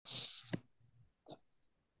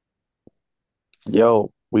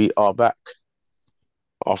Yo, we are back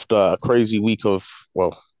after a crazy week of,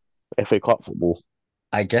 well, FA Cup football,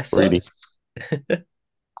 I guess so. really.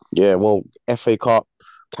 Yeah, well, FA Cup,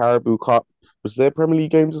 Carabao Cup. Was there Premier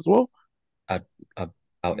League games as well? I I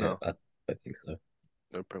doubt it. No, I don't think so.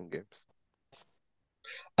 no Prem games.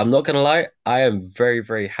 I'm not gonna lie, I am very,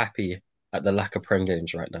 very happy at the lack of Prem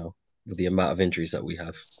games right now with the amount of injuries that we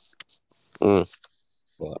have. Mm,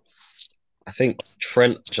 But I think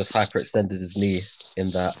Trent just hyperextended his knee in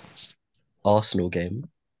that Arsenal game.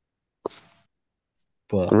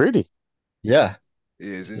 But really? yeah,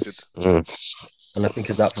 Yeah, he's it's injured. just, Mm. and I think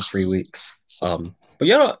he's out for 3 weeks. But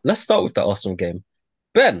you know what? Let's start with the Arsenal game.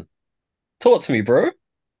 Ben, talk to me, bro.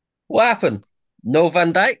 What happened? No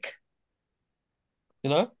Van Dijk?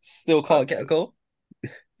 Still Uh, can't get a goal.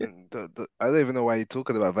 I don't even know why you're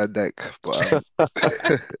talking about Van Dijk, but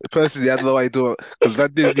personally, I don't know why you do it because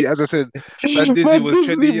Van Disney, as I said, Van Disney Van was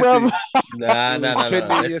Disney, trending bruv. yesterday. Nah, It nah, was nah, nah,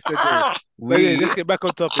 nah. trending yesterday. But anyway, let's We get back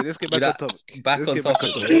on topic. Let's get we back on that topic. back Let's on get back on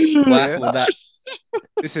topic. topic. What Yeah. happened with that?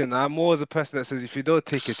 Listen, I'm always a person that says if you don't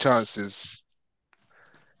take your chances,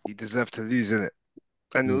 you deserve to lose in it.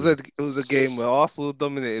 And Hmm. it was a game where Arsenal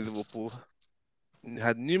dominated Liverpool, and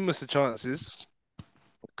had numerous chances,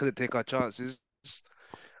 couldn't take our chances,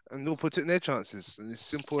 and Liverpool took their chances. And it's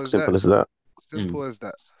simple as that. Simple as that. Hmm. Simple as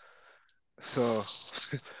that. So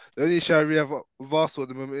the only issue we have with Arsenal at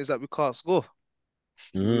the moment is that we can't score.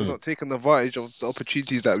 We're Hmm. not taking advantage of the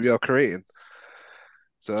opportunities that we are creating.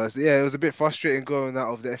 So yeah, it was a bit frustrating going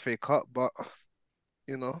out of the FA Cup, but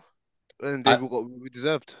you know, and they I we got what we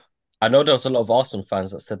deserved. I know there was a lot of Arsenal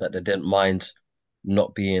fans that said that they didn't mind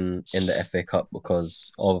not being in the FA Cup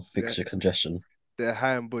because of They're, fixture congestion. they're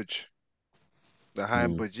high and budge. They're high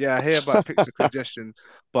and Hmm. budge. Yeah, I hear about fixture congestion,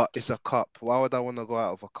 but it's a cup. Why would I want to go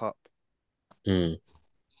out of a cup? Hmm.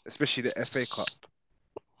 Especially the FA Cup.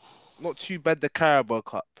 Not too bad the Carabao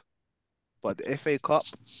Cup, but the FA Cup,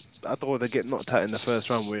 I don't want to get knocked out in the first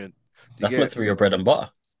round we're in. Do you That's meant get to it? be your So, bread and butter.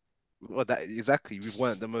 well, that exactly. We've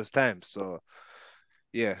won it the most times. So,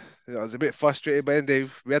 yeah, I was a bit frustrated, but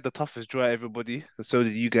then we had the toughest draw at everybody, and so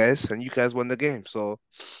did you guys, and you guys won the game. So,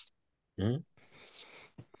 Hmm.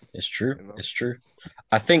 It's true. you know, It's true.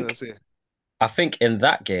 I what can I think say? I think in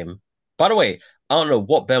that game, by the way, I don't know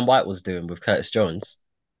what Ben White was doing with Curtis Jones.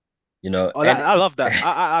 Oh, And I love that.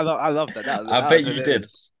 I love that. I That was bet you did.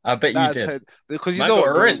 hilarious. I bet you That's did. because you Man know got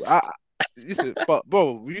what, bro. rinsed. Listen, but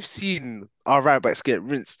bro, we've seen our right backs get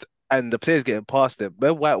rinsed and the players getting past them.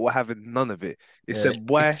 Ben White were having none of it. He Yeah. said,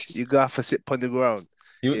 "Boy, you gotta have to sit on the ground."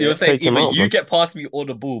 You were Yeah, saying Take him either out, you man. get past me or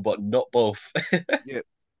the ball, but not both. yeah.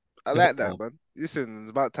 I Not like that, both. man. Listen,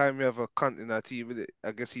 it's about time we have a cunt in our team, is it?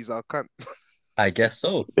 I guess he's our cunt. I guess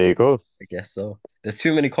so. There you go. I guess so. There's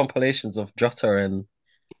too many compilations of Jota and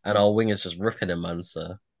our wingers just ripping him, man.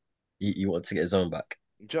 So you want to get his own back.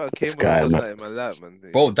 Jota This came on and guy, done man. that in my lap, man.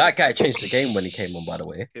 Bro, that guy changed the game when he came on, by the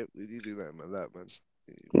way. He did do that in my lap, man.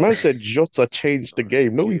 Man said Jota changed the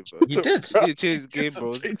game. No, he Okay, bro. He didn't, did. He bro. didn't change the He game, didn't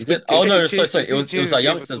bro. He change the did. Oh game. no, sorry, He sorry. It didn't was it change was the our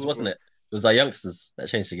game at youngsters, all, wasn't bro. it? It was our youngsters that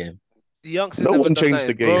changed the game. The youngsters No never one done changed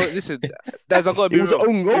the nothing, game. bro. Listen, guys, I gotta It be was an real.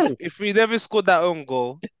 own If goal. if we never scored that own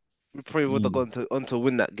goal, we probably would have Mm. gone on to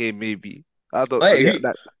win that game, maybe. I don't. Wait, Yeah, who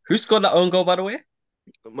that who scored that own goal, by the way?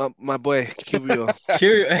 my boy Kiwior.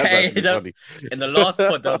 That's Hey, actually that's funny. in the last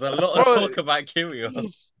pod. There was a lot of Bro, talk about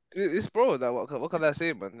Kiwior. it's bro. That what can I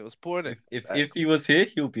say, man? It was poor, innit? If he was here,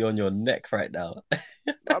 he'll be on your neck right now.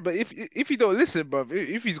 Nah, but if you don't listen, bruv,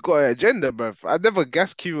 if he's got an agenda, bruv, I never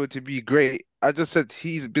gassed Kiro to be great. I just said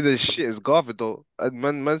he's been as shit as Garver though, and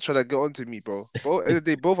man's trying to get onto me, bro. Both and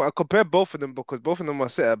they both I compare both of them because both of them are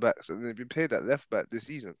centre backs and they've been played at left back this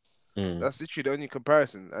season. Mm, That's literally the only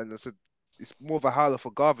comparison. And I said it's more of a howler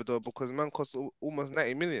for Garver though because man cost almost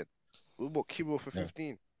 90 million. We bought Kiro for yeah,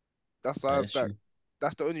 15. That's why I that was is like, true.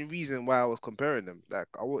 that's the only reason why I was comparing them. Like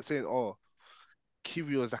I wasn't saying, oh,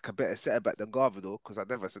 Kiro is like a better centre back than Garver though, because I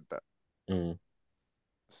never said that. Mm,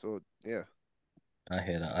 So yeah. I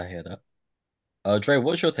hear that. I hear that. Dre,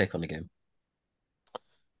 what's your take on the game?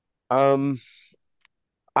 Um,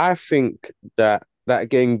 I think that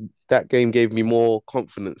game gave me more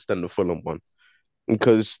confidence than the Fulham one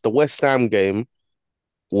because the West Ham game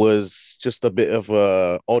was just a bit of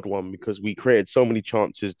a odd one because we created so many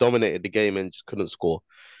chances, dominated the game, and just couldn't score.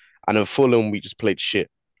 And in Fulham, we just played shit.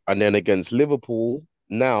 And then against Liverpool,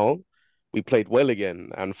 now we played well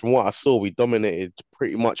again. And from what I saw, we dominated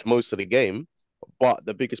pretty much most of the game. But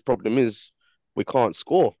the biggest problem is we can't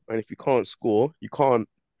score. And if you can't score, you can't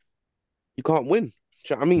win. Do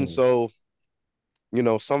you know what I mean? Mm, So,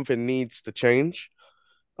 something needs to change.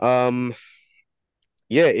 Um,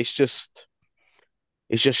 yeah, it's just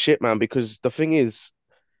shit, man, because the thing is,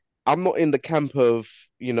 I'm not in the camp of,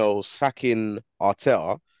 sacking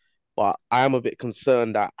Arteta, but I am a bit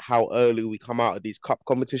concerned at how early we come out of these cup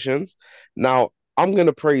competitions. Now, I'm going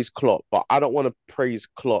to praise Klopp, but I don't want to praise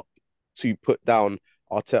Klopp to put down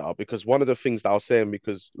Arteta because one of the things that I was saying,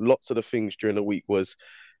 because lots of the things during the week was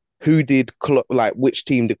who did Klopp, like which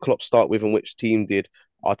team did Klopp start with and which team did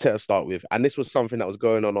Arteta start with? And this was something that was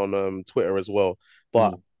going on Twitter as well.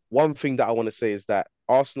 But Mm. one thing that I want to say is that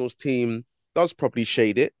Arsenal's team does probably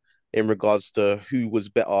shade it in regards to who was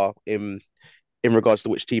better in regards to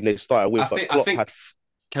which team they started I with. But think I Klopp think had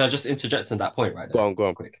can I just interject in that point right there, go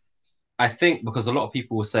on. quick? I think because a lot of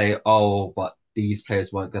people will say, "Oh, but these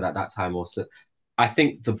players weren't good at that time," or so. I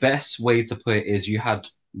think the best way to put it is you had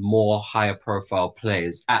more higher profile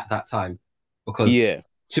players at that time. Because Yeah,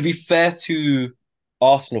 to be fair to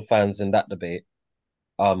Arsenal fans in that debate,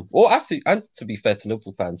 or actually, and to be fair to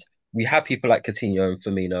Liverpool fans, we had people like Coutinho and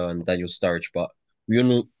Firmino and Daniel Sturridge, but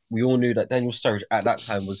we all knew that Daniel Sturridge at that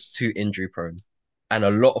time was too injury prone, and a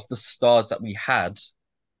lot of the stars that we had,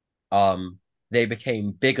 um, they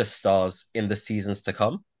became bigger stars in the seasons to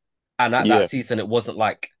come. And at that yeah. season, it wasn't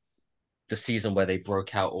like the season where they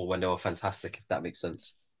broke out or when they were fantastic, if that makes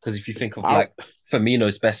sense. Because if you think of Out like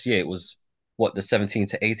Firmino's best year, it was what, the 17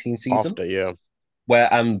 to 18 season, after, yeah.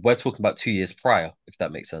 where and we're talking about 2 years prior, if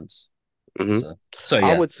that makes sense. hmm So I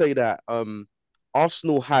yeah, would say that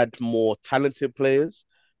Arsenal had more talented players,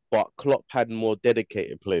 but Klopp had more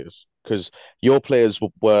dedicated players because your players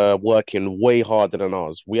were working way harder than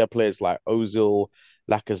ours. We had players like Ozil,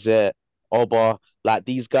 Lacazette, Oba. Like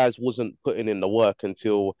these guys wasn't putting in the work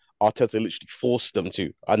until Arteta literally forced them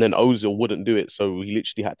to, and then Ozil wouldn't do it, so he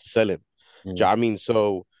literally had to sell him. Do you know mm, what I mean?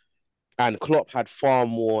 So and Klopp had far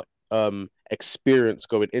more experience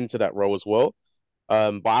going into that role as well.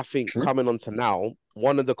 But I think true. coming on to now,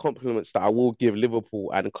 one of the compliments that I will give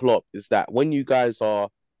Liverpool and Klopp is that when you guys are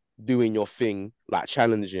doing your thing, like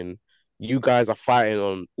challenging, you guys are fighting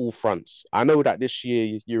on all fronts. I know that this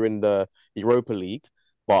year you're in the Europa League,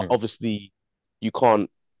 but Mm. obviously you can't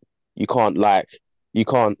you can't like you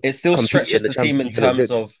can't It still compete in stretches the the team Champions in League and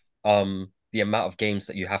terms the of the amount of games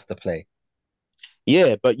that you have to play.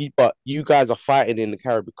 Yeah, but you guys are fighting in the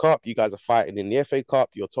Caribou Cup, you guys are fighting in the FA Cup,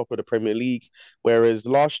 you're top of the Premier League. Whereas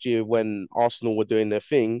last year when Arsenal were doing their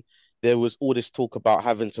thing, there was all this talk about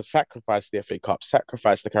having to sacrifice the FA Cup,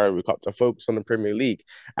 sacrifice the Caribou Cup to focus on the Premier League.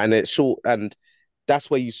 And it's short and that's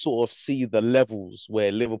where you sort of see the levels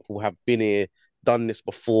where Liverpool have been here, done this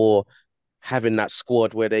before, having that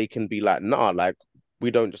squad where they can be like, nah, like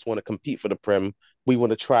we don't just want to compete for the Prem, we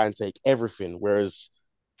want to try and take everything. Whereas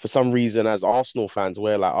for some reason, as Arsenal fans,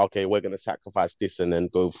 we're like, okay, we're gonna sacrifice this and then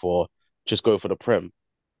go for the Prem.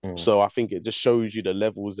 Mm. So I think it just shows you the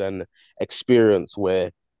levels and experience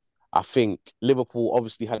where I think Liverpool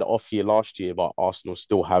obviously had an off year last year, but Arsenal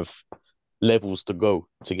still have levels to go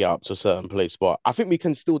to get up to a certain place. But I think we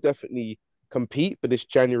can still definitely compete, but this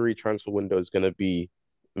January transfer window is going to be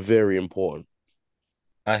very important.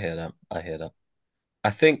 I hear that. I hear that. I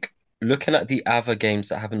think looking at the other games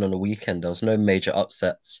that happened on the weekend, there was no major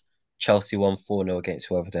upsets. Chelsea won 4-0 against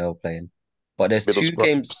whoever they were playing. But there's two Middlesbrough,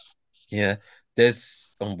 games, yeah,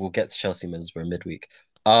 and we'll get to Chelsea Middlesbrough midweek.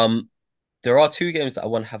 Um, there are two games that I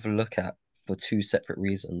want to have a look at for two separate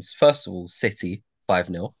reasons. First of all, City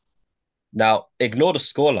 5-0. Now, ignore the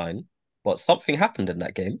scoreline, but something happened in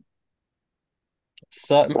that game.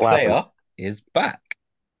 Certain what happened? player is back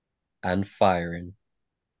and firing,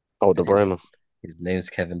 Oh, De and his Bruyne. his name's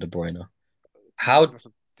Kevin De Bruyne. Do you How have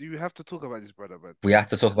to, do you have to talk about this, brother, man? we have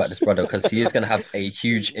to talk about this brother because he is going to have a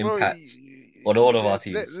huge Bro, impact on all of our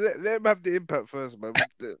teams. let him have the impact first, man.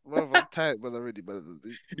 Bro, I'm tired, man, already, man.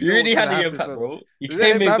 We You know what's really gonna had the happen, impact, so bro. He let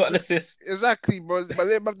came him in, have got an the assist. exactly, bro. But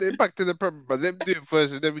let him have the impact in the Premier, but let him do it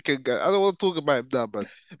first, and then we can get. I don't want to talk about him now, man.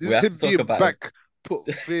 We This have to him talk being about him. back put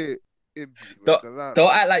fear in me, man. Don't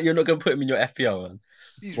don't act like you're not going to put him in your FPL, man.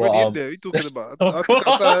 He's But already in there. What are you talking about? of I took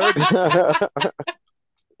outside already.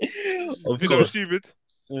 course, of You know, course. stupid.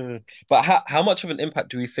 But how much of an impact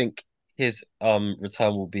do we think his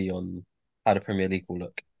return will be on how the Premier League will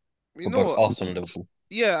look You for know both what? Arsenal and Liverpool?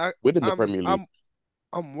 Yeah, Within the I'm Premier League. I'm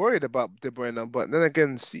I'm worried about De Bruyne, but then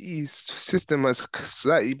again, City's system has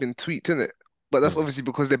slightly been tweaked in it. But that's Mm, obviously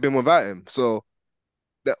because they've been without him. So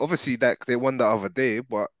that obviously like they won the other day,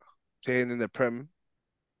 but playing in the Prem,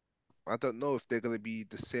 I don't know if they're gonna be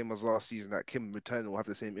the same as last season. That Kim return will have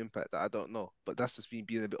the same impact. I don't know, but that's just me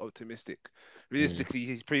being a bit optimistic. mm, Realistically,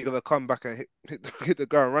 he's probably gonna come back and hit the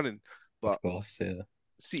ground running. of But course, yeah.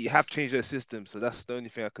 City have changed their system, so that's the only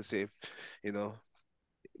thing I could say. You know,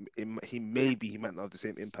 he might not have the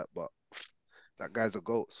same impact, but that guy's a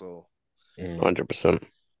goat. So Mm. 100%.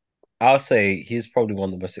 I'll say he's probably one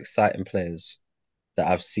of the most exciting players that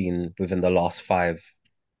I've seen within the last five.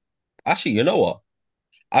 Actually, you know what?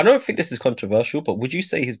 I don't think this is controversial, but would you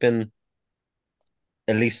say he's been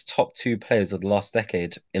at least top two players of the last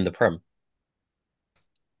decade in the Prem?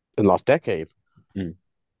 In the last decade. Mm.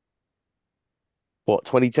 What,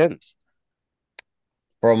 2010s?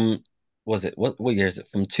 From was it what year is it?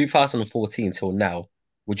 From 2014 till now,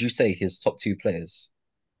 would you say he's top two players?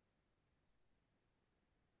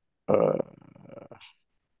 Uh,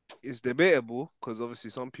 It's debatable because obviously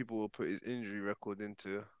some people will put his injury record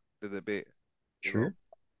into the debate, you know. True.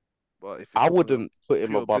 But if you're I talking of wouldn't put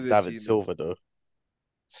him pure above David ability, then Silva though.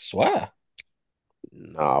 Swear.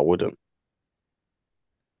 Nah, I wouldn't.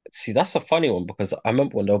 See, that's a funny one because I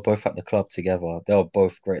remember when they were both at the club together, they were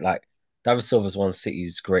both great. Like David Silva's one of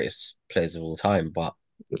City's greatest players of all time, but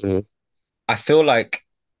Mhm. I feel like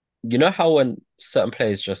you know how when certain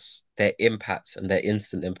players just their impact and their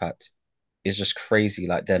instant impact is just crazy,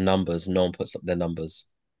 like their numbers, no one puts up their numbers.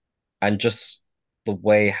 And just the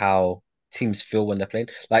way how teams feel when they're playing.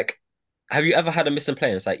 Like, have you ever had a missing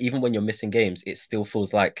player? It's like even when you're missing games, it still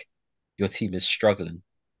feels like your team is struggling.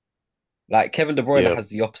 Like Kevin De Bruyne Yeah, has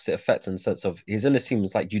the opposite effect in the sense of he's in the team.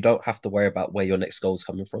 It's like you don't have to worry about where your next goal is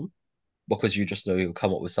coming from because you just know you'll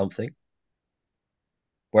come up with something.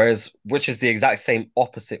 Whereas, which is the exact same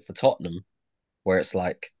opposite for Tottenham, where it's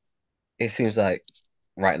like it seems like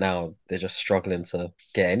right now they're just struggling to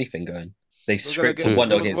get anything going. They we're gonna scraped a get mm,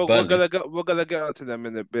 1-0 against Burnley. we're gonna get onto them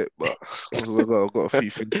in a bit. But we've got a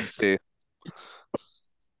few things to say.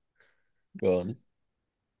 Go on.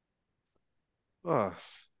 Ah,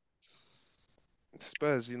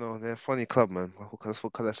 Spurs, they're a funny club, man.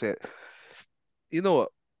 What can I say? You know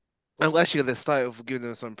what? I'm actually gonna start off giving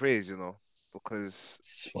them some praise, because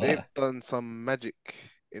they've Swear. done some magic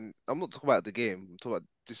I'm not talking about the game, I'm talking about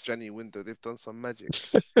this January window. They've done some magic.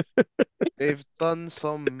 They've done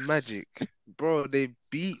some magic. Bro, they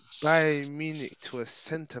beat Bayern Munich to a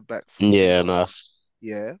centre back from yeah, Genoa. nah.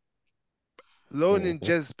 Yeah. Loaning Hmm.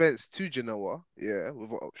 Jez Spence to Genoa, yeah, with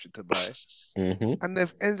an option to buy. Hmm. And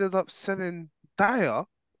they've ended up selling Dyer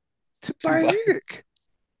to Too Bayern bad. Munich.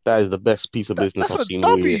 That is the best piece of business That's I've a seen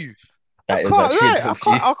all year. W. I That is can't actually a lie.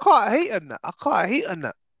 W. I can't hate on that. I can't hate on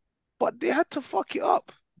that. But they had to fuck it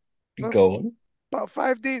up. Uh, Go on. About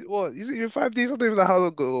 5 days. What? Is it even 5 days? I don't even know how long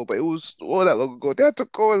ago, but it was all that long ago. They had to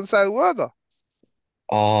go and sign Werner.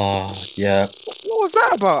 Oh, yeah. What was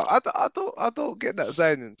that about? I don't get that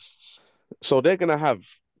signing. So they're gonna have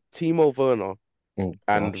Timo Werner Oh,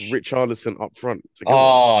 and gosh. Richarlison up front together.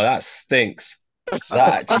 Oh, that stinks. I That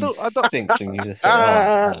don't I actually don't I don't stinks when you just say, oh,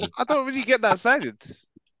 Ah, man. I don't really get that signing.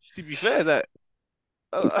 To be fair,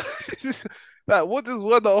 uh, what does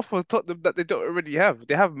Werner offer Tottenham that they don't already have?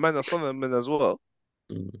 They have Mana Solomon as well.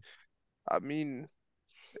 Mm. I mean,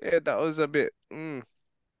 yeah, that was a bit.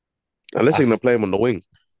 unless I they're gonna th play him on the wing.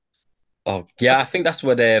 oh, yeah, I think that's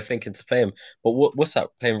where they're thinking to play him. But what's that?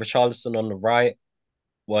 Playing Richarlison on the right?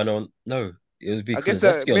 One on, no, it would be I guess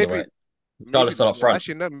that Kulusevski on the right. maybe Richarlison up no, front.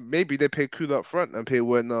 actually no, maybe they pay Kula up front and pay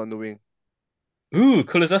Werner on the wing. Ooh,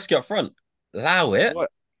 Kulusevski up front. Allow it.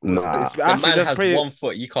 What? Because Nah, The I think man that's has pretty. 1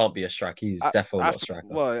 foot. You can't be a striker. He's definitely I not a think, striker.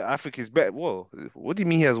 well, I think he's better. Whoa, what do you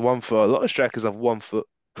mean he has 1 foot? A lot of strikers have 1 foot.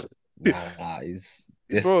 Nah, he's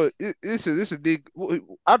Bro, this. listen,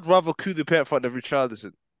 I'd rather Kula play up front than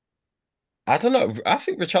Richarlison. I don't know. I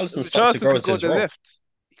think Richarlison's starting to Richarlison grow can into go on his the role. left.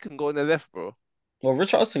 He can go on the left, bro. Well,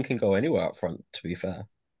 Richarlison can go anywhere up front, to be fair,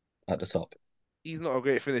 at the top. He's not a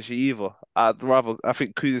great finisher either. I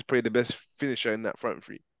think Kula's probably the best finisher in that front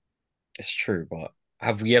three. It's true, but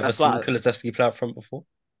have we ever That's seen why, Kulusevski play up front before?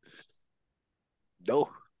 no,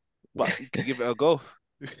 but you can give it a go.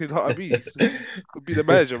 You know what I mean? Could be the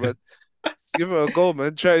manager, man. Give it a go,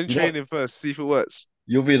 man. Try and You know train what? him first, see if it works.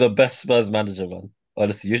 You'll be the best Spurs manager, man.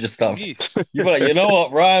 Honestly, you just start. Me. You be like, you know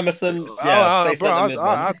what, Ryan Emerson? Yeah, play Bro, centre mid,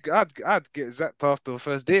 man. I'd get zapped after the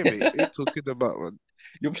first day, mate. What are you talking about, man?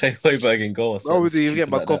 You'll play Højbjerg in goal or I something wouldn't even get stupid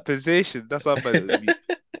my like that. compensation. That's how bad it would be.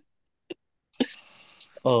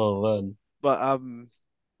 Oh man. But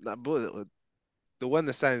but the one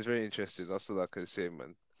that sounds very interesting. That's all I can say,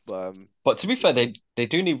 man. But But to be fair, they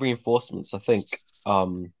do need reinforcements. I think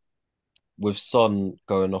with Son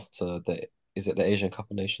going off to the is it the Asian Cup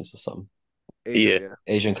of Nations or something? Asia, yeah. yeah,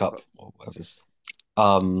 Asian Asian Cup Cup. or whatever's.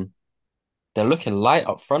 Um, they're looking light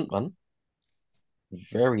up front, man.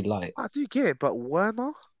 Very light. I do get it, but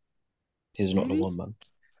Werner, He's not the really? one, man.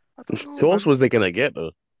 I don't know, So what else man. was they gonna get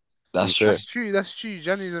though? To be That's fair, true. That's true. That's true.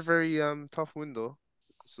 January's a very tough window,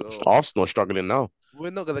 so Arsenal are struggling now.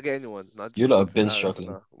 we're not gonna get anyone. I You just lot want to have put been that out for struggling.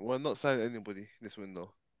 now. We're not signing anybody this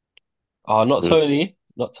window. Oh, not Mm. Tony.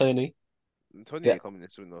 Not Tony. 20 Bit ain't coming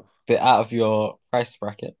this window. bit out of your price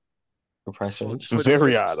bracket, your price For range. for for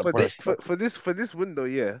Very out of the for this price for, bracket. for this for this window,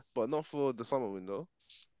 yeah, but not for the summer window.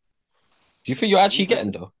 Do you think you're actually Even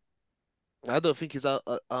getting though? I don't think he's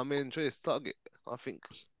our main choice target. I think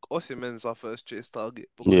Osimhen's our first choice target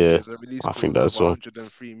because he Yeah, has a release I think clause of that's all.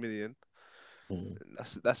 103 million. Mm, And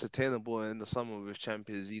that's attainable in the summer with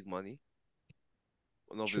Champions League money.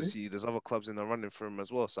 And true. obviously, there's other clubs in the running for him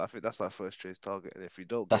as well. So I think that's our first choice target. And if we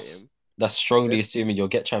don't get him, That's strongly then assuming you'll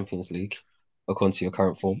get Champions League according to your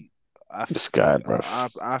current form. I This think guy, we bro.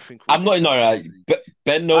 I think we'll I'm get not no, no. Champions League.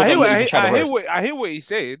 Ben knows I'm not even trying to roast. I hear what he's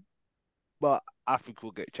saying, but I think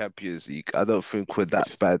we'll get Champions League. I don't think we're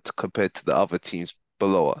that bad compared to the other teams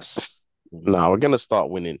below us. Mm, Now we're gonna start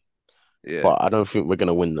winning, Yeah. but I don't think we're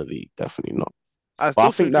gonna win the league. Definitely not. I But I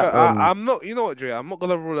still think think that I'm not. You know what, Dre? I'm not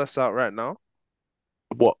gonna rule us out right now.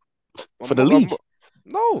 what for I'm the not. league,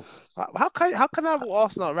 No. How can I rule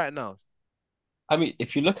Arsenal out right now? I mean,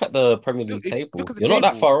 if you look at the Premier League If look table, at the you're not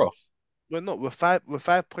that table, far off. we're not. We're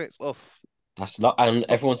 5 points off. That's not, and Not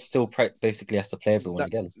everyone still basically has to play everyone that.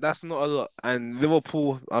 again. That's not a lot. And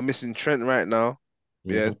Liverpool are missing Trent right now.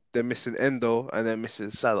 Yeah, Hmm. they're missing Endo and they're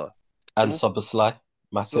missing Salah. And Liverpool, Soboslai,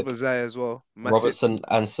 Matip, Szoboszlai as well. Matip, Robertson,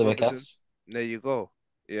 and Robertson. Simicast. There you go.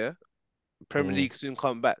 Yeah, Premier Mm, League soon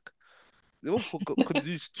come back. Liverpool could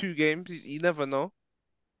lose 2 games. You never know.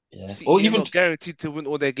 yeah, or City are even not guaranteed to win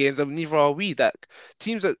all their games, and neither are we. That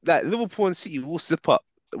teams that Liverpool and City will slip up.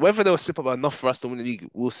 Whether they'll slip up enough for us to win the league,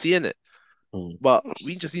 we'll see in it. mm, But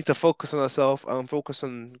we just need to focus on ourselves and focus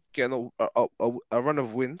on getting a run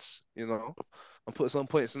of wins, and put some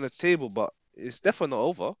points on the table. But it's definitely not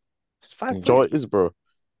over. It's five mm. Joy points, is, bro.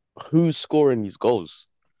 Who's scoring these goals?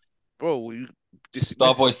 bro.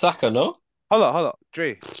 Starboy Saka, no? Hold up,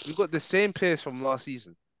 Dre. We got the same players from last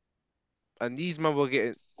season, and these men were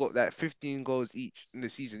getting got like 15 goals each in the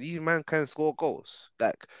season. These men can score goals.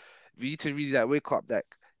 Like we need to really like wake up. Like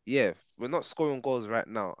yeah, we're not scoring goals right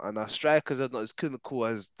now, and our strikers are not as clinical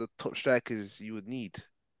as the top strikers you would need.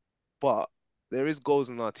 But there is goals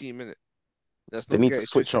in our team, innit? Let's They not need to get it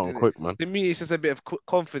switch twisted, on innit? quick, man. To me, it's just a bit of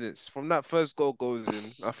confidence. From that first goal goes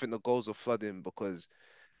in, I think the goals are flooding because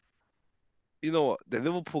you know what? The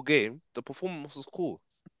Liverpool game, the performance was cool.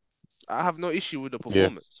 I have no issue with the Yeah,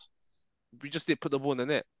 performance. We just didn't put the ball in the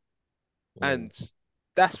net. Mm. And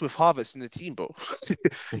that's with Harvest in the team, bro.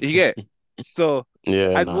 You get it? So,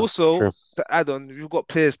 yeah, and no, also true. to add on, we've got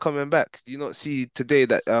players coming back. Do you not see today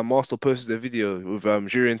that Arsenal posted a video with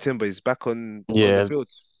Jurriën Timber? He's back on the Yeah, field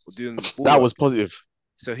doing ball that work. was positive.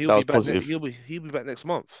 So That was positive. he'll be back next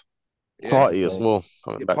month. Yeah. Party as Okay. well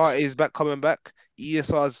coming The back. party is back coming back.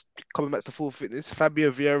 ESR's coming back to full fitness.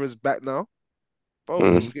 Fabio Vieira's back now. Bro,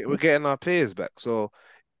 Mm. we're getting our players back. So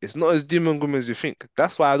it's not as doom and gloom as you think.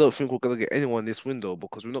 That's why I don't think we're gonna get anyone this window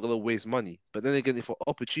because we're not gonna waste money. But then again, if an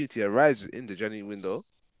opportunity arises in the January window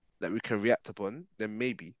that we can react upon, then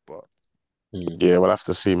maybe. Mm. Yeah, we'll have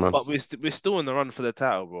to see, man. But we're still in the run for the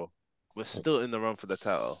title, bro. We're still in the run for the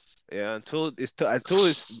title. Yeah, until it's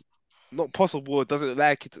not possible, it doesn't look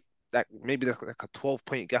like it like maybe that's like a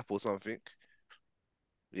 12-point gap or something.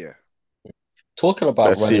 Yeah. Talking about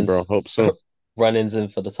Let's see, bro. run-ins, Hope so. run-ins in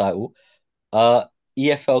for the title. Uh,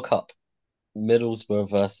 EFL Cup, Middlesbrough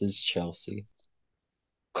versus Chelsea.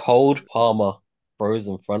 Cold Palmer throws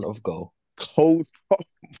in front of goal. Cold.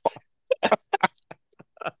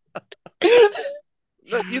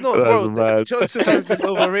 No, you know, That's bro, mad. Chelsea fans been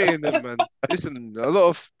overrating him, man. Listen, a lot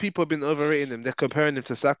of people have been overrating him. They're comparing him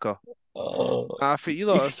to Saka. Oh, I think you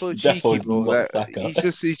know, it's so Defo cheeky, is bro. not Like Saka.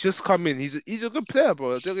 he's just come in. He's a good player,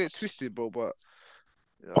 bro. Don't get twisted, bro. But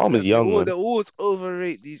you know, Palmer's young, they man. always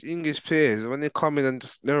overrate these English players when they come in and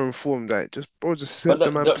just they're informed. Like, just But let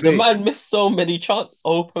the man the play. man missed so many chances.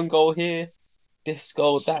 Open goal here, this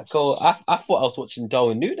goal, that goal. I thought I was watching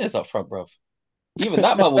Darwin Nunez up front, bro. Even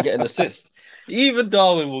that man will get an assist. Even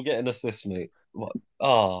Darwin will get an assist, mate. What?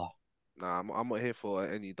 Oh, Nah, I'm not here for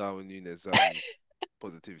any Darwin Nunez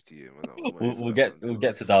positivity here. I'm not here for that, man. we'll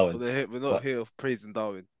get to Darwin, We're not but here praising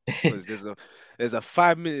Darwin because there's a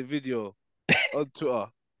 5 minute video on Twitter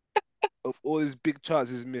of all his big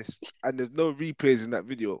chances missed, and there's no replays in that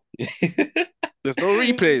video. There's no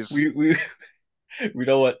replays. we we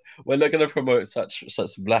don't want. We're not going to promote such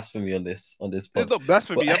blasphemy on this There's pod. no But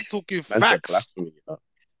blasphemy. I'm talking Man said facts. blasphemy. You know?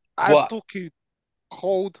 I'm but talking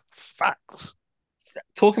cold facts.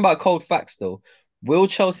 talking about cold facts though, will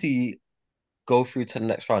Chelsea go through to the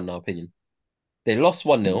next round? In our opinion, they lost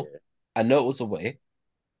 1-0. Yeah. I know it was away,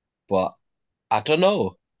 but I don't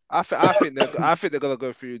know. I think they're gonna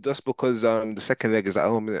go through just because the second leg is at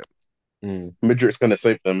home, innit? Mm, Madrid's gonna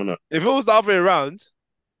save them, innit? If it was the other way around,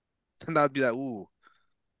 then I'd be like, ooh.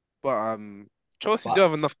 But Chelsea do But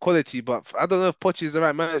have enough quality, but I don't know if Poch is the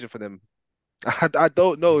right manager for them. I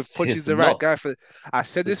don't know if Poch is it's the right not. guy for. I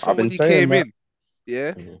said this I've from when been he saying came that. in.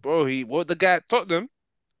 Yeah, Mm. bro, he what the guy at Tottenham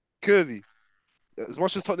clearly. As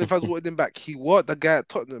much as Tottenham fans wanted him back, he was the guy at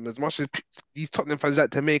Tottenham. As much as these Tottenham fans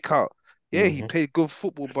like to make out, yeah, he Hmm. played good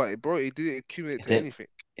football, but bro, he didn't accumulate It to did. anything.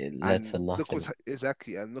 It led to And look nothing.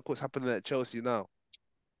 exactly, and look what's happening at Chelsea now.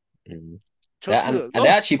 Mm. Chelsea look And they lost,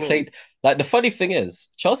 actually bro. played like the funny thing is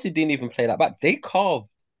Chelsea didn't even play that bad. They carved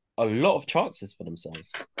a lot of chances for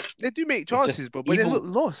themselves. They do make It's chances, just bro, but they look even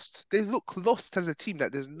lost. They look lost as a team.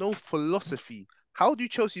 That there's no philosophy. How do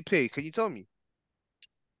Chelsea play? Can you tell me?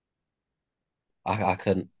 I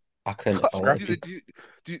couldn't if I wanted Do Scrappy. they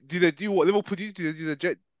to. do they do what Liverpool do? Do they do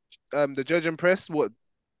the judge and press? What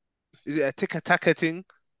is it, a tick-tacker thing?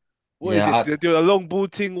 What is Yeah, it? They do a long ball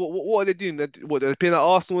thing. What are they doing? What they're playing at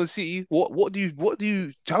Arsenal and City? What do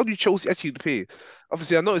you how do Chelsea actually play?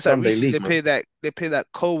 Obviously, I noticed that Sunday recently League, man. they play that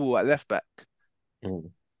Cole at left back.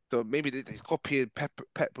 mm, So maybe they copied Pep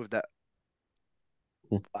with that.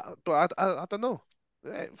 mm. But I don't know.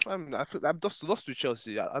 Fam, I feel I'm just lost with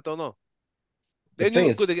Chelsea. I don't know. The They only thing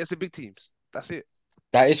look good is against the big teams. That's it.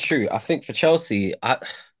 that is true. I think for Chelsea,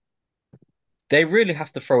 they really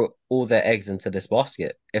have to throw all their eggs into this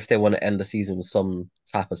basket if they want to end the season with some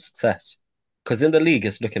type of success. Because in the league,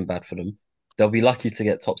 it's looking bad for them. They'll be lucky to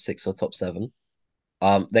get top six or top seven.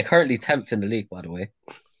 They're currently 10th in the league, by the way.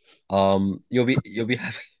 You'll be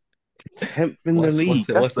happy. 10th in the What's league.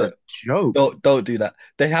 it? That's What's a it? joke. Don't do that.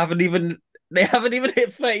 They haven't even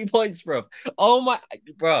hit 30 points, bro. Oh my,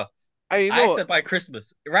 bro. And you know I what? said by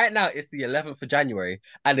Christmas. Right now it's the 11th of January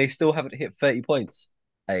and they still haven't hit 30 points.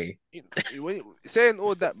 Hey. Saying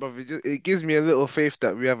all that, brother, it gives me a little faith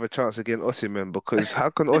that we have a chance against Osimhen because how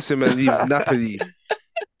can Osimhen leave Napoli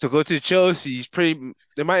to go to Chelsea? He's pretty.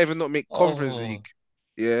 They might even not make Conference Oh, League.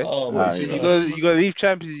 Yeah. oh my What? Ah, So yeah. you gotta leave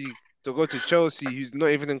Champions League to go to Chelsea, who's not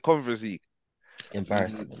even in Conference League.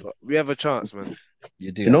 embarrassing, man. We have a chance, man.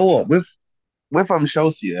 You do You have know a what? With chance. with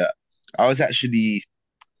Chelsea, yeah, I was actually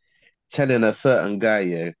telling a certain guy,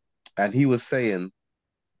 yeah, and he was saying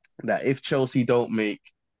that if Chelsea don't make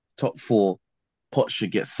top four, Poch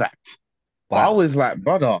should get sacked. But I Wow. was like,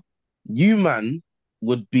 brother, you man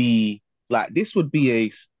would be like this would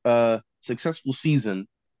be a successful season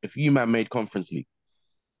if you man made Conference League.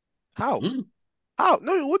 How? Mm. How?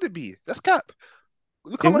 No, it wouldn't be. That's cap.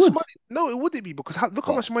 Look how It much would. money. No, it wouldn't be because look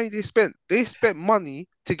how But much money they spent. They spent money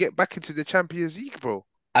to get back into the Champions League, bro.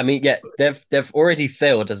 I mean, yeah, they've already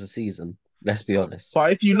failed as a season. Let's be honest.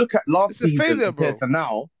 But if you look at last It's a season failure, compared bro. to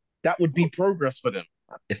now, that would be Bro, progress for them.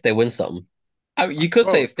 If they win something, I mean, you could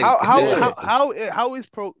say bro, if they win Yeah. something, how is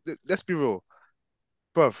pro? Let's be real,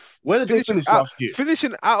 bro. Where did they finish last year?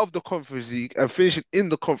 Finishing out of the Conference League and finishing in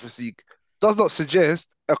the Conference League does not suggest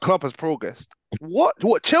a club has progressed. What?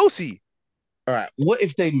 What Chelsea? All right. What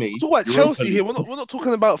if they made We're talking about Europa Chelsea here. League? We're not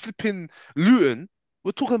talking about flipping Luton.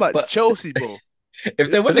 We're talking about but Chelsea, bro.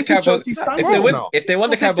 if they win But the this is Carabao, Chelsea Like, if they standards bro, win, now. if they won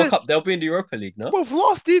bro, the they've Carabao just Cup, they'll be in the Europa League, no? bro.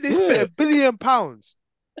 Last year they spent Yeah. £1 billion.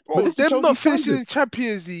 But Bro, this is them Chelsea not finishing in standards.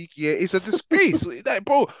 Champions League, yeah, it's a disgrace. Like,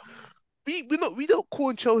 bro, we don't call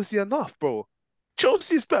on Chelsea enough, bro.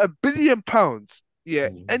 Chelsea spent £1 billion, yeah,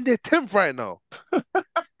 Mm, and they're 10th right now.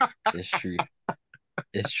 it's true.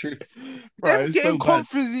 It's true. Right, Them it's getting so bad.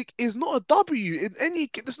 Conference League is not a W in any.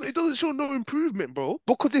 It doesn't show no improvement, bro,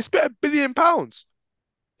 because they spent £1 billion.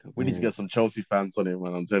 We need to Mm. get some Chelsea fans on it,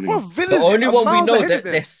 man. I'm telling Bro, you. The Villa's only are one we miles know ahead of that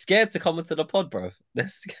they're them. scared to come into the pod, bro. They're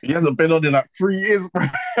scared. He hasn't been on in like 3 years, bro.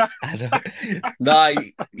 I don't. Nah,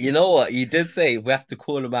 you know what? You did say we have to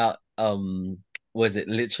call them out. Was it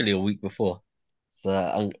literally a week before? So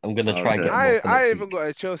I'm gonna try and Okay. get them on for I next even week. got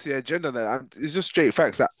a Chelsea agenda there. It's just straight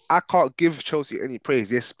facts that I can't give Chelsea any praise.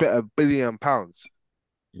 They spent £1 billion.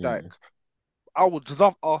 Like Mm, I would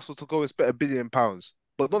love Arsenal to go and spend £1 billion,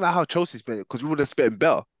 but not like how Chelsea spent it because we would have spent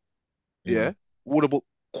better. Yeah, mm, we would have bought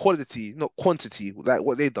quality, not quantity, like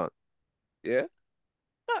what they done. Yeah,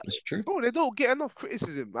 Like, it's true. bro, they don't get enough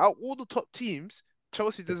criticism. Out all the top teams,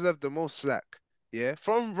 Chelsea deserve the most slack. Yeah,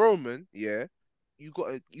 from Roman. Yeah, you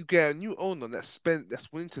get a new owner that's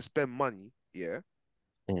willing to spend money. Yeah,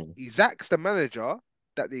 Mm, Isaac's the manager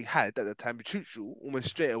that they had at the time, Tuchel, almost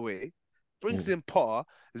straight away. Brings mm. in Potter,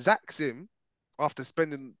 Zach's him after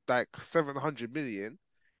spending like 700 million,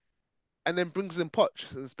 and then brings in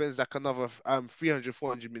Poch and spends like another 300,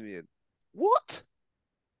 400 million. What?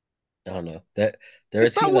 I don't know. They're a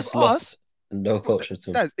If that team was that's us, lost no bro, culture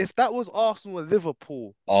to them. guys, if that was Arsenal and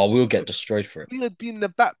Liverpool, Oh, we'll get destroyed for it. we would be in the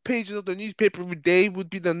back pages of the newspaper every day, would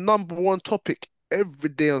be the number one topic every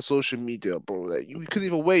day on social media, bro. Like you couldn't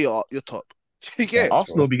even wear your top. You get it? Facts,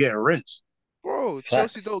 bro. Arsenal be getting rinsed. bro,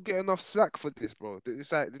 Chelsea Facts. don't get enough slack for this, bro.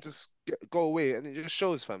 It's like they just go away, and it just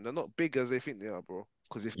shows, fam. They're not big as they think they are, bro.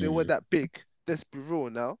 Because if they were Mm, that big, let's be real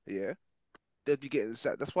now, yeah, they'd be getting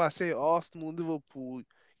sacked. That's why I say Arsenal, Liverpool,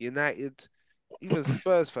 United, even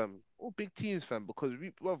Spurs, fam, all big teams, fam. Because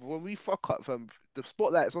when we fuck up, fam, the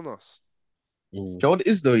spotlight's on us. mm. You know what it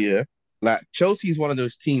is though, yeah? Like Chelsea is one of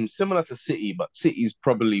those teams similar to City, but City's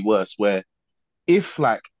probably worse, where if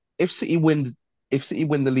like if City win if City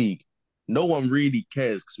win the league, no one really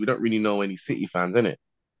cares because we don't really know any City fans in it.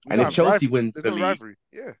 We And don't if have Chelsea rivalry. wins There's the no league, rivalry.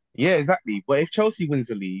 Yeah, yeah, exactly. But if Chelsea wins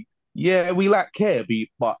the league, yeah, we like care.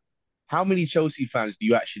 But how many Chelsea fans do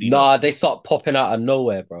you actually know? Nah, they start popping out of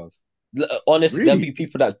nowhere, bro. Honestly, there'll be Really?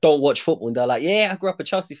 people that don't watch football and they're like, "Yeah, I grew up a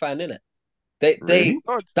Chelsea fan, innit?" They Really?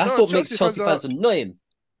 no, that's no. what makes Chelsea fans Chelsea are. fans annoying.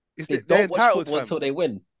 They They're don't watch entitled, football fam. until they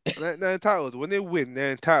win. They're entitled. When they win,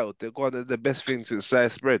 they're entitled. They're one of the best things since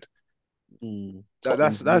sliced bread.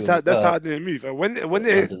 That's Tottenham's that's moving, how that's how they move. And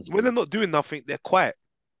London's when they're move. not doing nothing, they're quiet.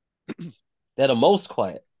 They're the most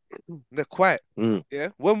quiet. They're quiet. Mm, Yeah.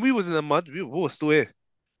 When we was in the mud, we were still here.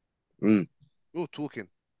 mm. We were talking.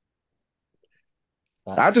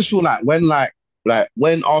 I Facts, just man. feel like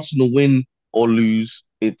when Arsenal win or lose,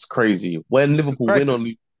 it's crazy. When It's a Liverpool win or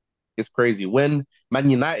lose, crisis. it's crazy. When Man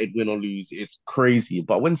United win or lose, it's crazy.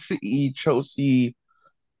 But when City, Chelsea,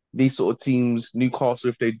 these sort of teams, Newcastle,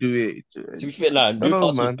 if they do it, To be fair, no, I don't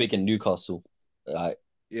know, Newcastle's man. big in Newcastle. Like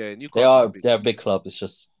Yeah, Newcastle's big. they're a big club. It's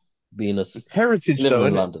just being It's heritage living though,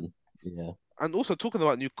 in isn't it? London. Yeah. And also talking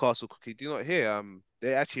about Newcastle, Cookie, do you not hear?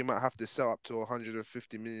 They actually might have to sell up to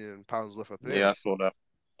 150 million pounds worth of Yeah, I players saw that.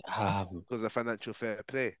 because of financial fair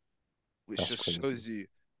play, which That's just crazy. shows you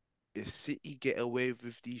if City get away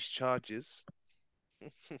with these charges,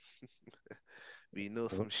 we know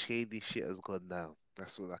some shady shit has gone down.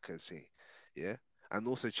 That's all I can say. Yeah. And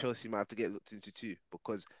also Chelsea might have to get looked into too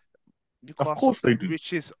because Of Newcastle course have they the do.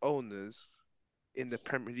 richest owners in the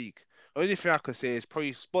Premier League. Only thing I could say is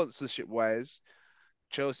probably sponsorship wise,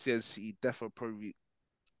 Chelsea and City definitely probably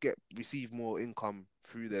get receive more income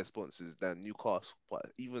through their sponsors than Newcastle. But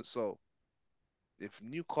even so, if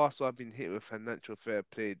Newcastle have been hit with financial fair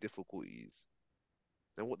play difficulties,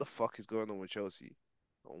 then what the fuck is going on with Chelsea?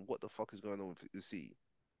 And what the fuck is going on with the City?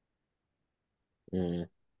 Mm,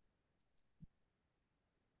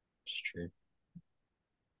 it's true.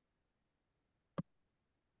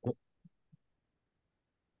 Oh,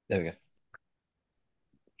 there we go.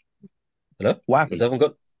 Hello? What Is happened? everyone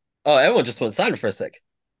good? Oh, everyone just went silent for a sec.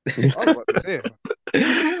 I was about to say,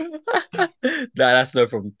 Nah, that's no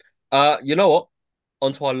problem. You know what?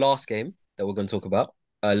 On to our last game that we're going to talk about.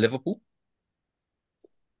 Liverpool.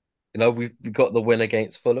 You know, we got the win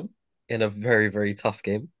against Fulham in a very, very tough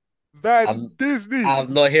game. Van I'm Disney.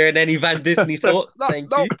 I'm not hearing any Van Disney talk. No, Thank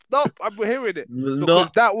no, you. no, I'm hearing it because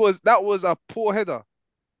Not that was a poor header.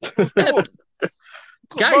 It was poor.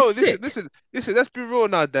 guy's Bro, listen, sick. listen, listen. Let's be real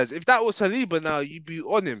now, Des. If that was Saliba now, you'd be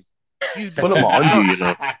on him. You'd be Fulham on are his on you,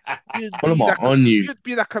 nuts. You'd Fulham be are like on you. you'd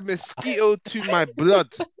be like a mosquito to my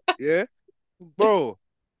blood. Yeah, bro.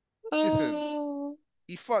 Listen,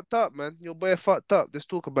 he fucked up, man. Your boy fucked up. Let's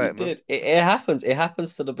talk about He it, man. did. It happens. It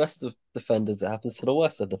happens to the best of defenders. It happens to the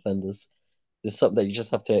worst of defenders. It's something that you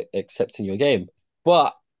just have to accept in your game.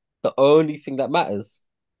 But the only thing that matters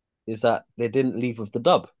is that they didn't leave with the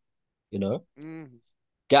dub. You know, Mm.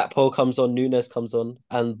 Gakpo comes on, Nunez comes on,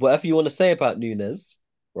 and whatever you want to say about Nunez,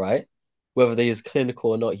 right? Whether they is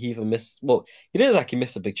clinical or not, he even missed. Well, he didn't like he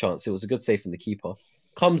missed a big chance. It was a good save from the keeper.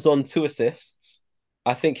 Comes on 2 assists.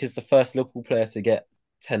 I think he's the first local player to get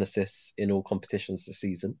 10 assists in all competitions this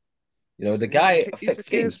season. You know, the Listen, guy he's a affects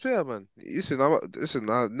KS games. player, man. Listen.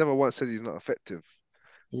 I never once said he's not effective.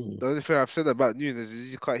 Mm, The only thing I've said about Nunez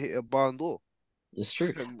is he can't hit a barn door, it's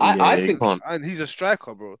true. and I Yeah, you think can't. and he's a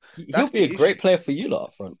striker, bro. he'll That's be a the issue. great player for you lot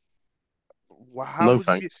up front. How No would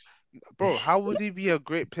he be, thanks. bro? How would he be a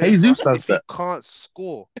great player for Jesus us does if he that. can't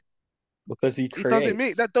score? Because he It doesn't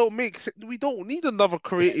make creates. that don't make sense. We don't need another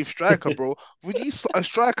creative striker, bro. We need a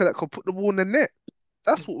striker that can put the ball in the net.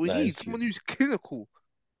 That's what we That need. is true. Someone who's clinical.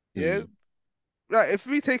 Yeah. Mm. Right. If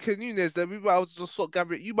we take a Nunez, then we might as well just swap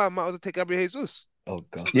Gabriel. You might as well take Gabriel Jesus. Oh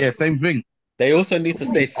So, Yeah, gosh. same thing. They also need to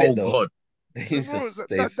stay fit Oh though. God. They need to bro,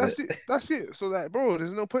 stay that's fit. it. That's it. So like, bro,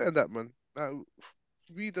 there's no point in that, man. Like,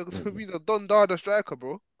 we the Mm, we the Don Dada striker,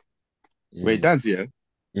 bro. Wait, mm, Daz, yeah.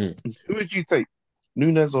 mm. Who would you take?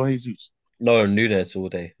 Nunez or Jesus? No, Nunez all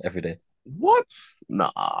day, every day. What?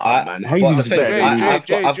 Nah, I man. but the Jesus is thing is, better than Nunez.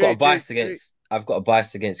 I've got a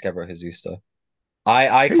bias against Gabriel Jesus though.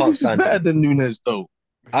 I can't Jesus is stand better him. than Nunez though.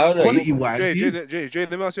 I don't know. Quality wise, he is.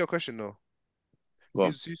 Let me ask you a question though.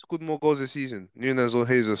 Well, Who's scored more goals this season? Nunez or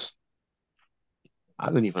Jesus?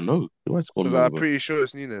 I don't even know. Who has scored Because more I'm than Bruyne? pretty sure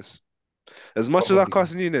it's Nunez. As much as I Probably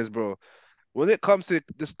cast is. Nunez, bro, when it comes to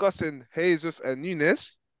discussing Jesus and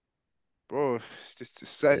Nunez, bro,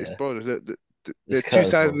 Yeah, bro. it's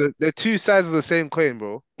curtains, bro. They're two sides of the same coin,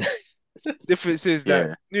 bro. Difference is that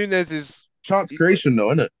Yeah. Nunez is, Chance he got, creation though,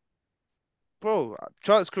 innit? bro,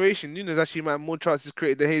 chance creation. Nunez actually might have more chances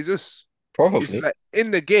created than Jesus. It's Probably. like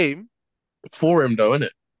in the game, For him though,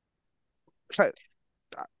 innit? it's like,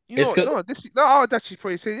 you It's know, good. no, no, I would actually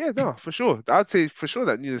probably say, yeah, no, for sure. I'd say for sure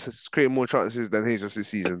that Nunez has created more chances than Jesus this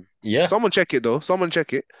season. Yeah. Someone check it though. Someone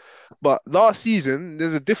check it. But last season,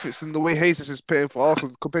 there's a difference in the way Jesus is playing for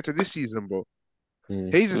Arsenal compared to this season, bro.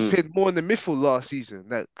 Mm, Jesus Mm. played more in the midfield last season.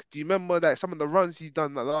 Like, do you remember that some of the runs he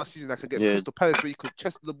done that last season, like against Yeah, Crystal Palace, where he could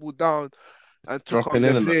chest the ball down and took on dropping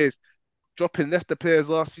their in and that. players, dropping Leicester players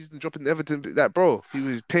last season, dropping Everton. That bro, he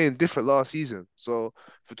was playing different last season. So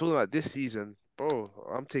if we're talking about this season, bro,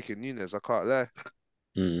 I'm taking Nunez. I can't lie.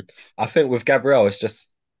 mm. I think with Gabriel, it's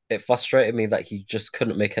just it frustrated me that he just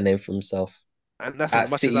couldn't make a name for himself And that's as at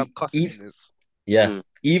much as I'm City. cussing Even Nunez. yeah, Mm.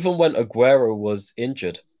 even when Aguero was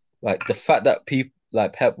injured, like the fact that people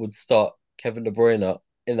like Pep would start Kevin De Bruyne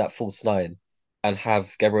in that false nine and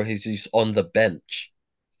have Gabriel Jesus on the bench,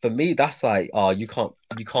 for me, that's like, oh, you can't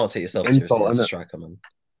take yourself seriously Insult, as a innit? striker, man.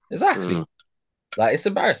 Mm. Exactly. Like it's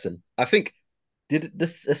embarrassing. I think did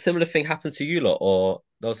this a similar thing happen to you lot, or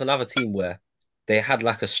there was another team where they had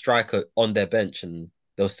like a striker on their bench and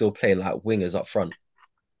they were still playing like wingers up front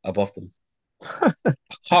above them.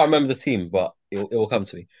 I can't remember the team, but it will come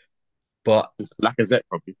to me. But Lacazette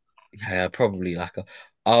probably. yeah, probably like a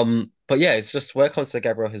but yeah, it's just where it comes to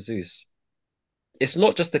Gabriel Jesus, it's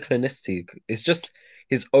not just the clinicity, it's just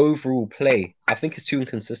his overall play. I think it's too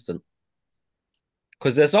inconsistent.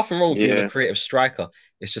 Because there's nothing wrong with being a Yeah. creative striker.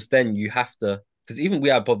 It's just then you have to because even we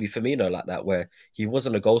had Bobby Firmino like that, where he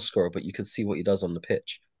wasn't a goal scorer, but you could see what he does on the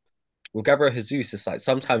pitch. With Gabriel Jesus, it's like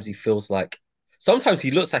sometimes he feels like sometimes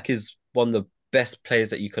he looks like he's one of the best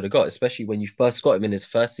players that you could have got, especially when you first got him in his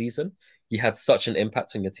first season. He had such an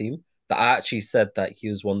impact on your team that I actually said that he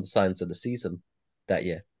was one of the signs of the season that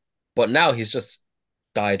year. But now he's just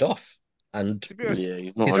died off. And To be honest, Yeah,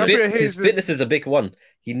 he's not his on it. fit Gabriel his Jesus, fitness is a big one.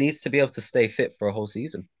 He needs to be able to stay fit for a whole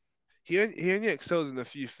season. he only excels in a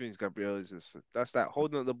few things. Gabriel Jesus, that's that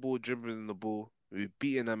holding up the ball, dribbling the ball,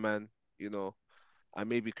 beating a man, you know, and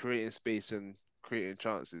maybe creating space and creating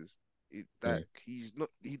chances. That Mm. he's not,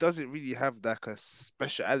 he doesn't really have like a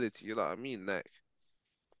speciality. You know what I mean? Like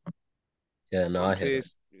Yeah, no, some I hear that.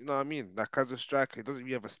 players, you know what I mean? Like as a striker, he doesn't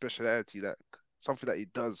really have a speciality. That something that he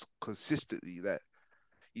does consistently. That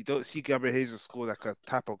you don't see Gabriel Jesus score like a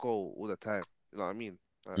type of goal all the time. You know what I mean?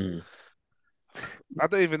 Mm. I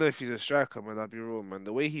don't even know if he's a striker, man. I'll be real, man.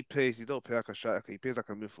 The way he plays, he don't play like a striker. He plays like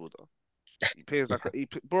a midfielder. He plays like a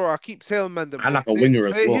bro. I keep telling man, them, And bro, like a winger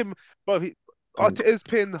as play well. him, bro. He Mm. Arteta's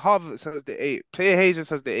playing Havertz as the eight. Play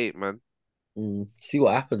Jesus as the eight, man. Mm. See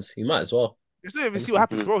what happens. He might as well, It's not even see what honestly.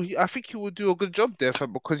 happens, Mm. bro. I think he will do a good job there,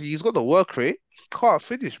 fam, because he's got the work rate. He can't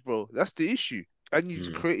finish, bro. That's the issue. And Mm.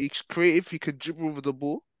 he's creative. He can dribble over the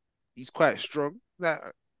ball. He's quite strong. Like,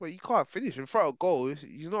 but he can't finish in front of goal.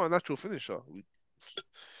 He's not a natural finisher.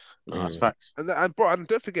 No, that's Mm. facts. And bro, and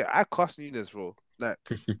don't forget, I cost Nunez, bro. Like,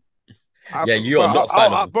 Yeah, you are not a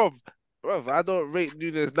fan of him. bro, I don't rate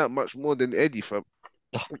Nunez that much more than Eddie, fam.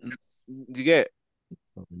 You get?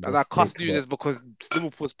 And I Let's cost take that. Nunez because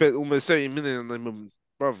Liverpool spent almost 70 million on him. And,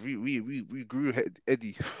 bro, we grew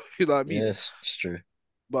Eddie. You know what I mean? Yeah, it's true.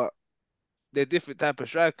 But they're different type of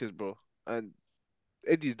strikers, bro. And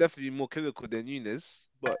Eddie's definitely more clinical than Nunez,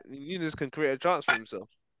 but Nunez can create a chance for himself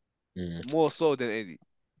Mm. more so than Eddie.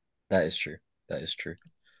 That is true. That is true.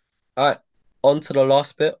 All right, on to the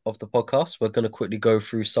last bit of the podcast. We're going to quickly go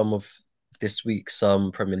through some of this week's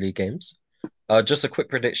Premier League games. Just a quick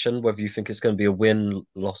prediction whether you think it's going to be a win,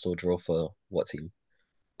 loss, or draw for what team.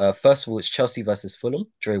 First of all, it's Chelsea versus Fulham.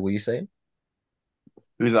 Dre, what are you saying?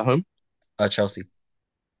 Who's at home? Chelsea.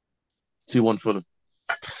 2-1 Fulham.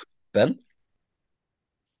 Ben?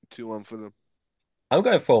 2-1 for them. I'm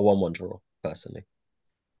going for a 1-1 draw, personally.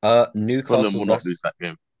 Fulham Newcastle will not lose versus, that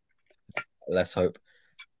game. let's hope.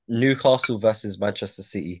 Newcastle versus Manchester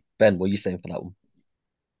City. Ben, what are you saying for that one?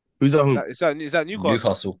 Who's at home? Is that Newcastle?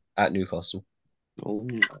 Newcastle at Newcastle. Oh,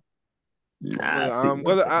 I'm nah, gonna City I'm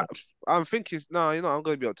won't gonna come out. I'm thinking no, I'm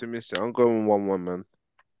gonna be optimistic. I'm going 1-1, man.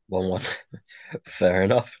 1-1. Fair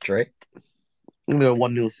enough, Dre. I'm gonna go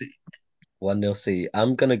 1-0 City. 1-0 City.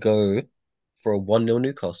 I'm gonna go for a 1-0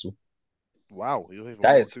 Newcastle. Wow, you're even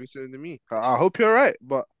That more is, optimistic than me. I hope you're right,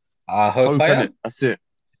 but I hope Hope I in it. am. That's it.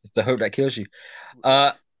 It's the hope that kills you.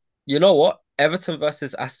 Uh, you know what? Everton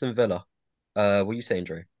versus Aston Villa. What are you saying,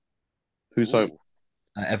 Dre? Who's home? ooh.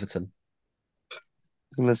 at Everton.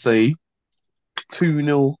 I'm gonna say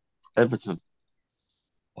 2-0 Everton.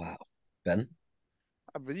 Wow. Ben?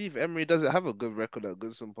 I believe Emery doesn't have a good record at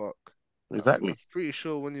Goodison Park. I'm Exactly. pretty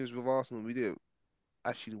sure when he was with Arsenal, we didn't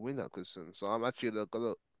actually win at Goodison. So I'm actually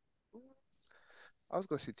gonna. I was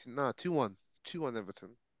gonna say 2-1, 2-1 Everton.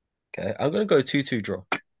 Okay, I'm gonna go 2-2 draw.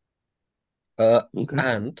 Uh, Okay.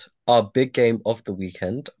 and our big game of the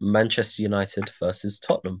weekend, Manchester United versus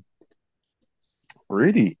Tottenham.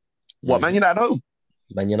 Really? What, Man Hmm. United at home?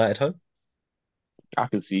 Man United home. I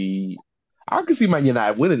can see I can see Man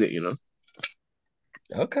United winning it, you know.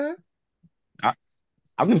 Okay, I,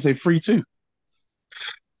 I'm gonna say 3-2.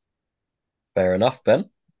 fair enough, Ben.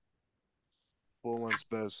 4-1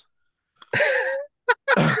 Spurs.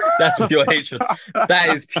 That's pure hatred. That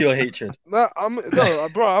is pure hatred. No,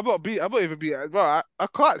 bro. I'm not even be, bro. I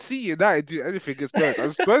can't see United do anything against Spurs.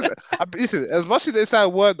 And Spurs, listen, as much as they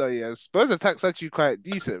sound word though, yeah, Spurs attack's actually quite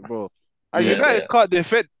decent, bro. And Yeah, United yeah. can't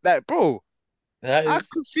defend that, bro. That I is.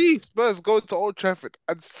 could see Spurs going to Old Trafford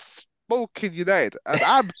and smoking United, and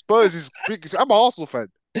I'm Spurs' biggest. I'm an Arsenal fan.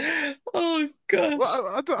 Oh gosh. Well,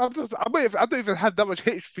 I don't even have that much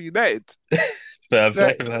hate for United. Fair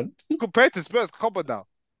play, Like man. compared to Spurs, come on now.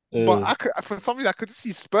 But Uh, for some reason, I could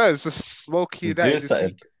see Spurs just smoking he's doing United this something.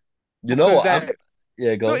 week You know because what?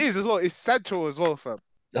 Yeah, no, go it on. is as well. It's Sancho as well, fam.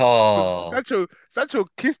 Because Oh. Sancho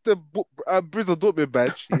kissed the Bristol Dortmund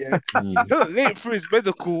badge. Yeah, he Hmm. got late for his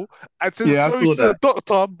medical and said Yeah, I sorry saw to the that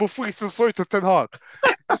doctor before he said sorry to Ten Hag.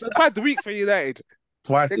 It's a bad week for United.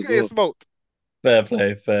 twice They're as getting well. smoked. Fair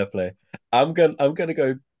play, fair play. I'm gonna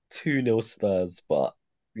go 2-0 Spurs, but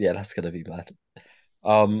yeah, that's gonna be bad.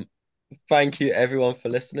 Um, thank you everyone for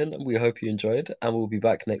listening, and we hope you enjoyed, and we'll be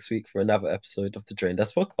back next week for another episode of the Drain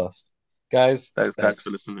Desk podcast. Guys, Thanks, guys, for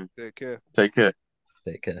thanks. listening. Take care. Take care.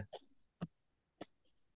 Take care.